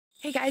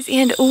Hey guys,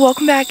 and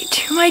welcome back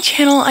to my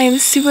channel. I am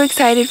super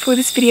excited for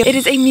this video. It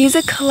is a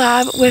music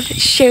collab with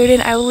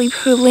Cheridan. I will leave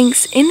her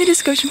links in the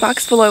description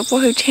box below for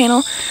her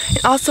channel, and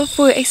also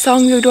for a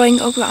song we were doing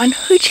over on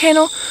her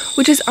channel,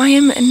 which is I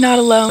Am Not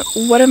Alone,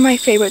 one of my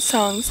favorite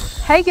songs.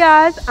 Hey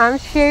guys, I'm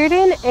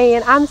Cheridan,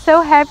 and I'm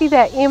so happy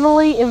that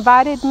Emily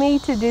invited me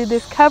to do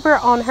this cover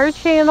on her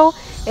channel.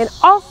 And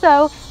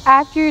also,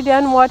 after you're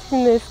done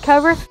watching this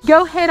cover,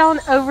 go head on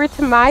over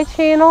to my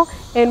channel,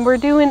 and we're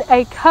doing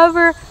a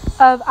cover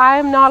of I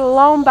Am Not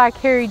Alone by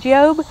Carrie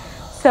Job.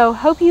 So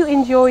hope you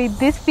enjoyed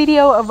this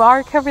video of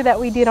our cover that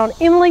we did on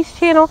Emily's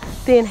channel.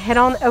 Then head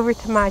on over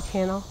to my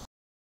channel.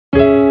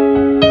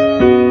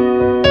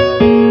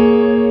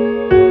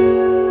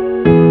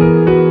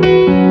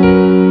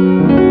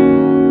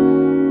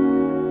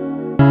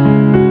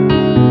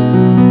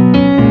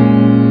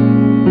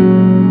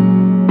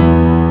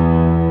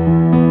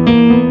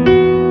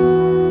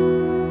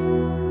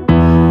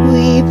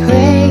 We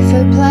pray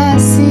for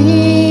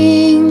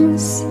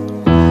blessings,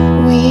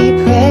 we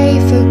pray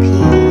for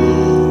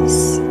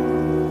peace,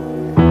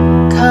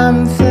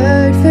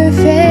 comfort for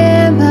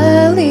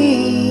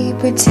family,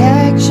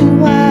 protection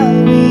while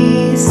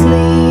we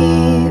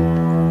sleep.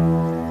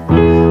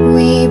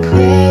 We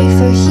pray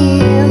for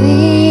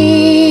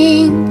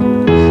healing,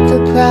 for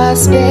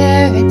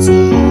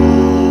prosperity.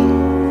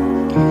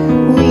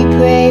 We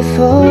pray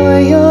for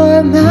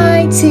your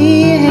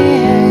mighty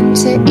hand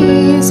to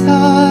ease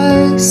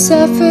our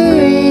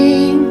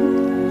suffering,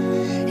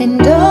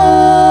 and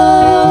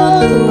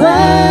all the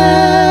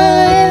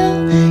while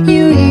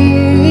you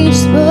hear each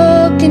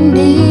spoken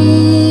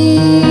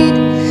need,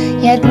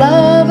 yet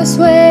love us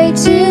way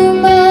too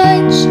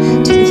much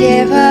to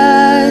give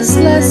us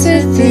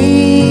lesser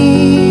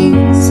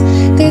things.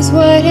 'Cause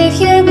what if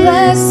your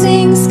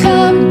blessings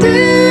come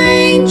through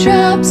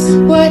raindrops?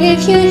 What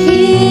if your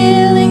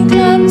healing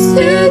comes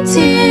through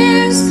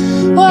tears?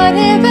 What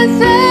if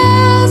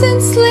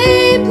 1,000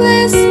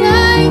 sleepless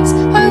nights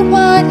are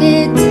what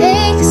it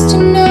takes to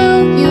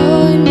know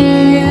you're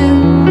near?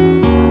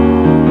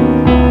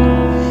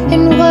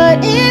 And what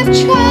if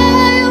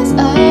trials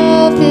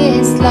of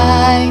this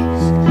life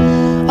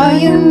are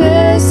your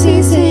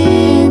mercies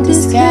in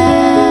disguise?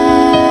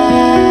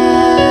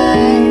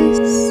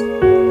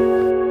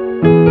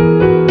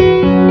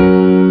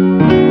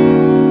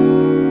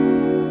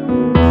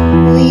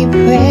 We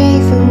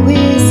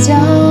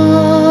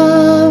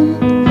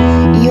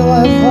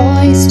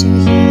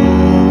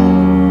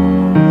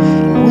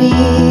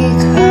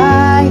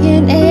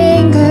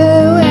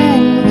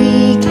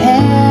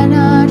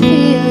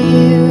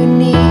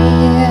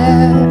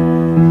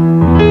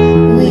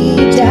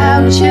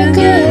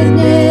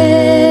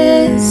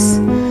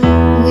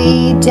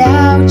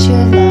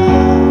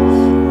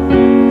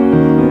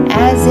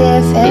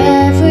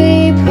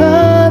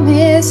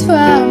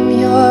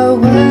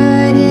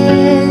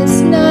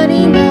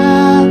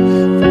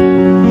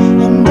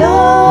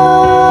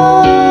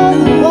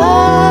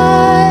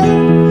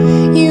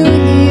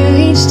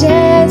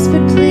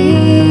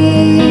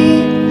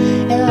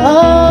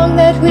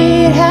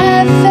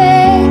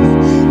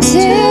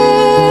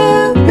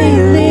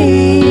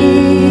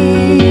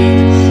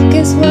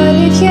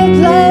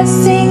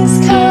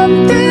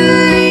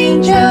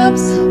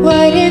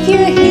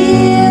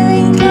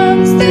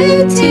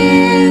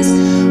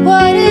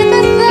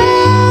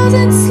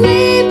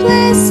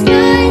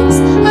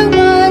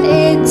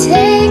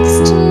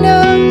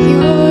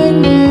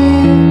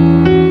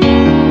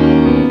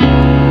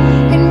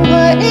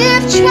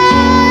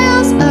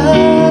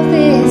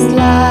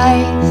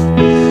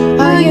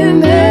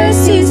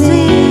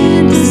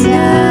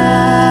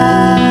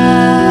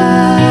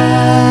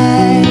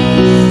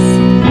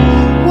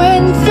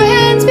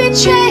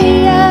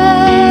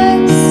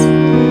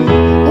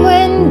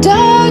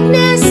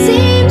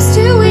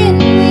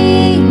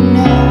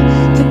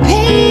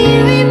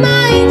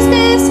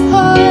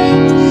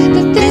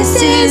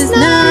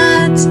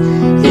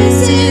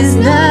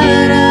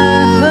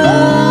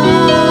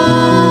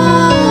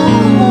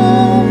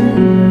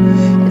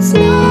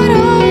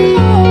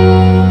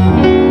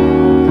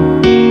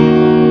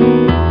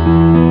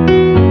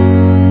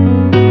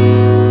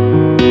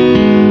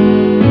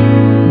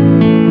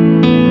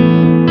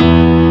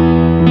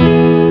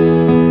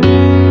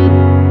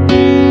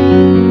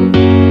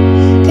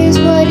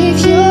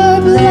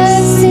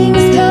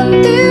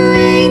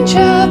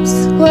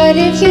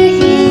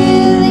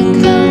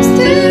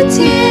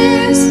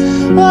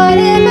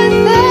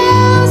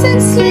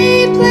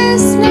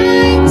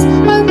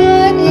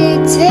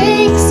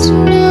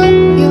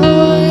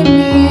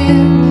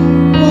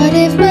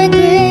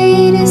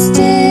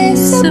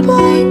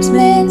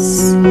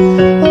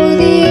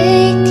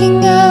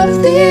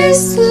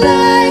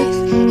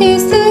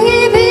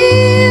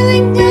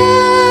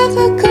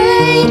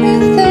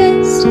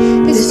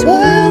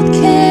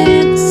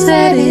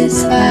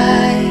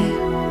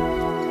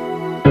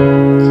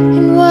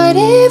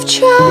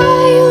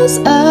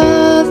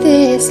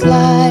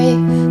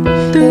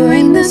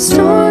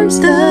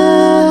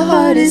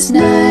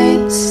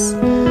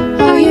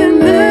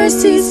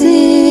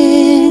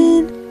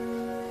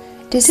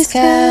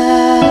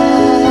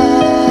disguise.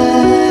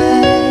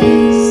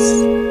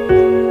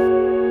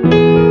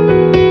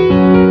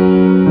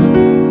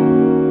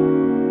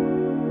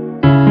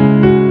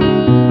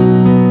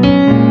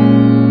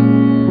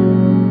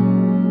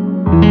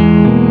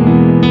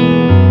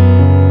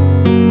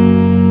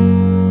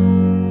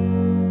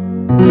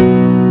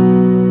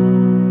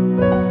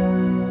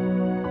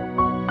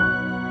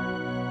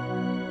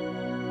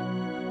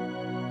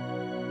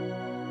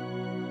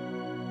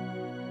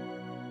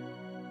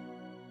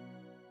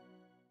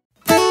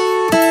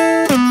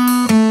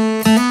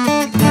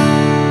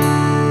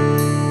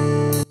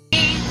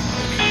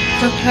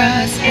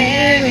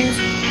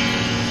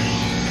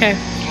 Okay.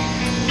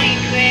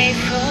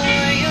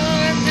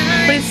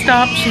 Please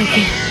stop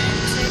shaking.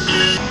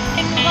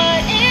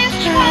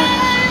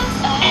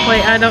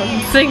 Wait, I don't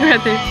sing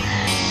right there.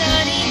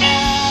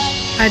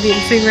 I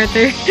didn't sing right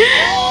there.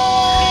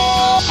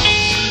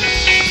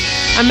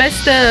 I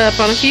messed up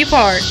on a few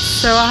parts,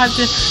 so I'll have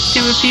to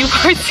do a few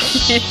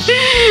parts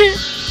again.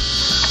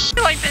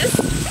 Like this.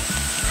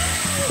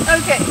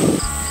 Okay.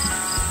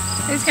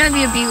 There's gonna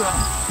be a B-roll.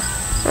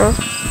 Oh.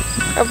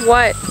 Of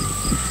what?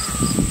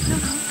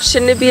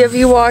 Shouldn't it be of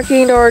you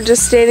walking or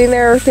just standing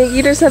there or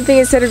thinking or something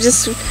instead of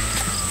just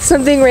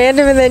something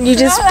random and then you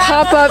just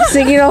pop up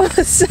singing all of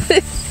a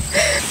sudden?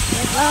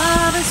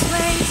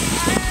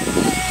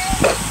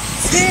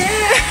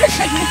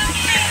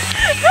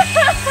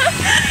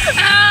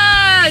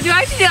 Do I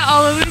have to do that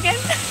all over again?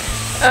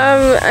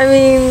 I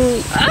mean,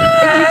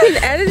 if you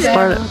can edit it.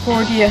 I'll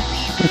record you.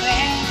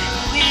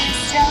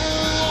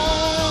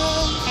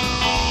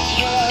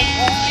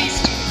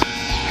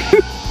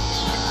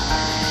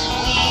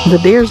 The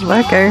deer's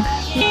back there.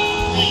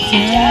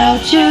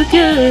 Doubt your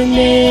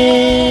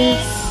goodness.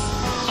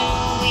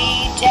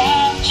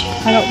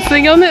 I don't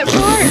sing on that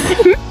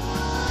part.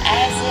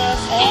 As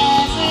if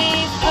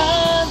every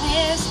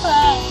promise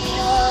from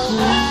your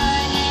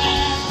word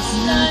is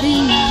not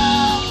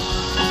enough.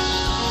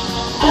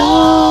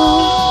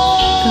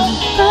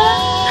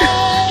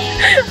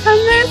 I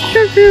messed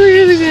up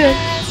really good.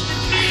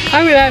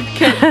 I'm gonna have to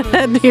cut.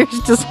 That deer's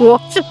just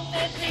watching.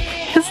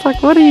 It's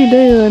like, what are you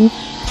doing?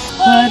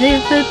 What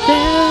if the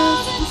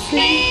death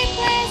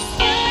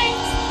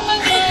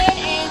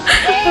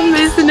I'm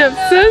messing up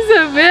so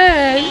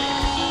bad.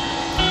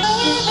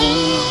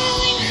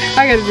 I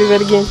gotta do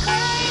that again.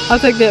 I'll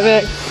take that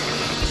back.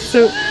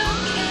 So,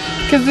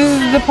 because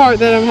this is the part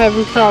that I'm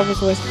having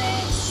problems with.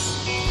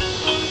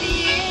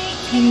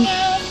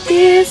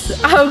 This.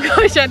 Oh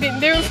gosh, I didn't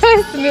do it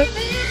fast enough.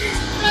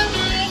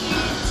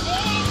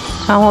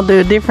 I want to do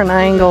a different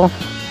angle.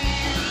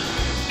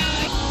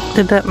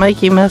 Did that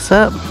make you mess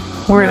up?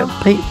 Where it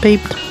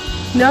beeped?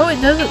 No,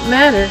 it doesn't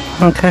matter.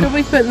 Okay. She'll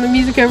be putting the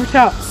music over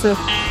top, so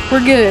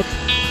we're good.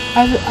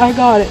 I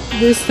got it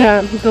this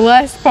time. The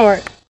last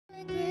part.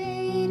 My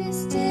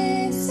greatest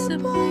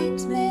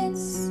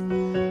disappointments,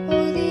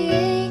 or the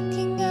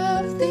aching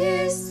of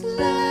this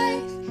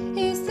life,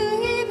 is the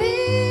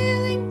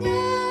revealing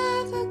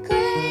of a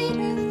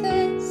greater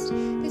thirst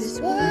this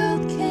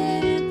world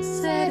can't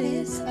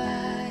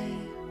satisfy.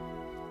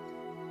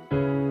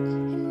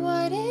 And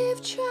what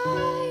if trials